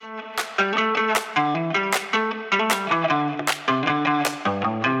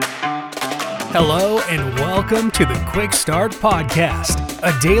Hello and welcome to the Quick Start Podcast,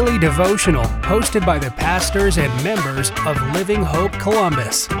 a daily devotional hosted by the pastors and members of Living Hope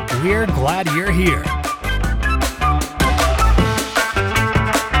Columbus. We're glad you're here.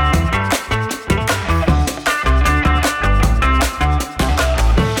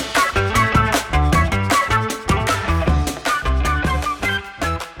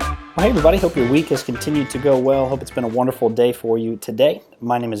 Hey everybody, hope your week has continued to go well. Hope it's been a wonderful day for you today.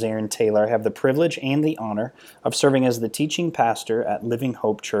 My name is Aaron Taylor. I have the privilege and the honor of serving as the teaching pastor at Living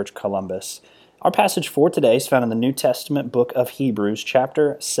Hope Church Columbus. Our passage for today is found in the New Testament book of Hebrews,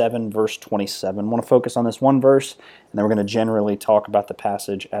 chapter 7, verse 27. I want to focus on this one verse, and then we're going to generally talk about the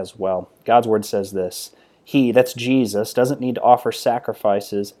passage as well. God's word says this: He, that's Jesus, doesn't need to offer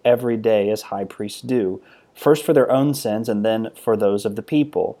sacrifices every day as high priests do, first for their own sins and then for those of the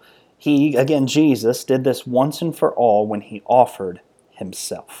people. He, again, Jesus, did this once and for all when he offered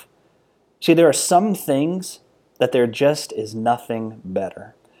himself. See, there are some things that there just is nothing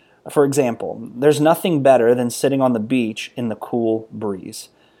better. For example, there's nothing better than sitting on the beach in the cool breeze.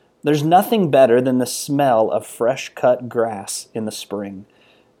 There's nothing better than the smell of fresh-cut grass in the spring.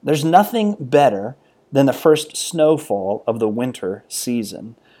 There's nothing better than the first snowfall of the winter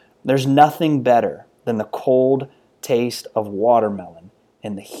season. There's nothing better than the cold taste of watermelon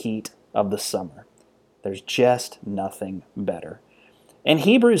in the heat of the summer. There's just nothing better. In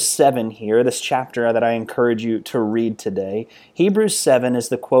Hebrews 7 here, this chapter that I encourage you to read today, Hebrews 7 is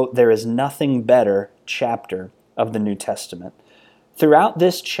the quote, "There is nothing better" chapter of the New Testament. Throughout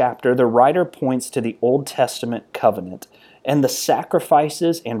this chapter, the writer points to the Old Testament covenant and the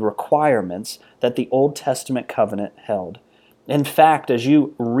sacrifices and requirements that the Old Testament covenant held. In fact, as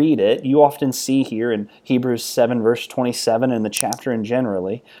you read it, you often see here in Hebrews 7 verse 27 and the chapter and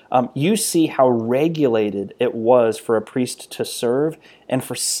generally, you see how regulated it was for a priest to serve and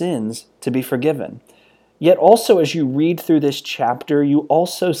for sins to be forgiven. Yet also as you read through this chapter, you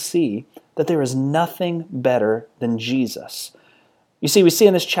also see that there is nothing better than Jesus. You see, we see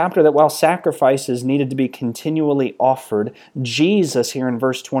in this chapter that while sacrifices needed to be continually offered, Jesus here in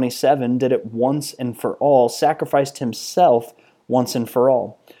verse 27 did it once and for all, sacrificed himself once and for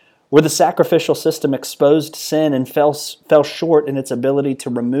all. Where the sacrificial system exposed sin and fell short in its ability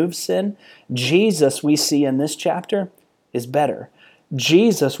to remove sin, Jesus, we see in this chapter, is better.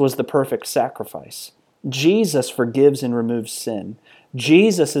 Jesus was the perfect sacrifice. Jesus forgives and removes sin.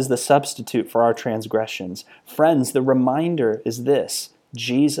 Jesus is the substitute for our transgressions. Friends, the reminder is this: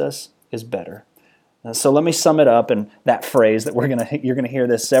 Jesus is better. So let me sum it up in that phrase that you're going to hear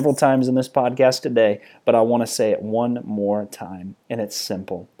this several times in this podcast today, but I want to say it one more time, and it's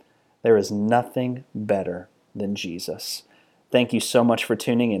simple. There is nothing better than Jesus. Thank you so much for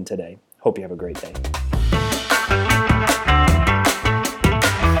tuning in today. Hope you have a great day.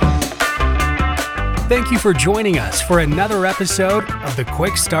 Thank you for joining us for another episode of the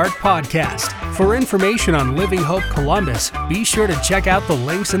Quick Start Podcast. For information on Living Hope Columbus, be sure to check out the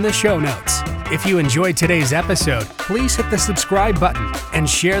links in the show notes. If you enjoyed today's episode, please hit the subscribe button and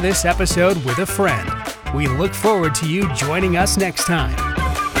share this episode with a friend. We look forward to you joining us next time.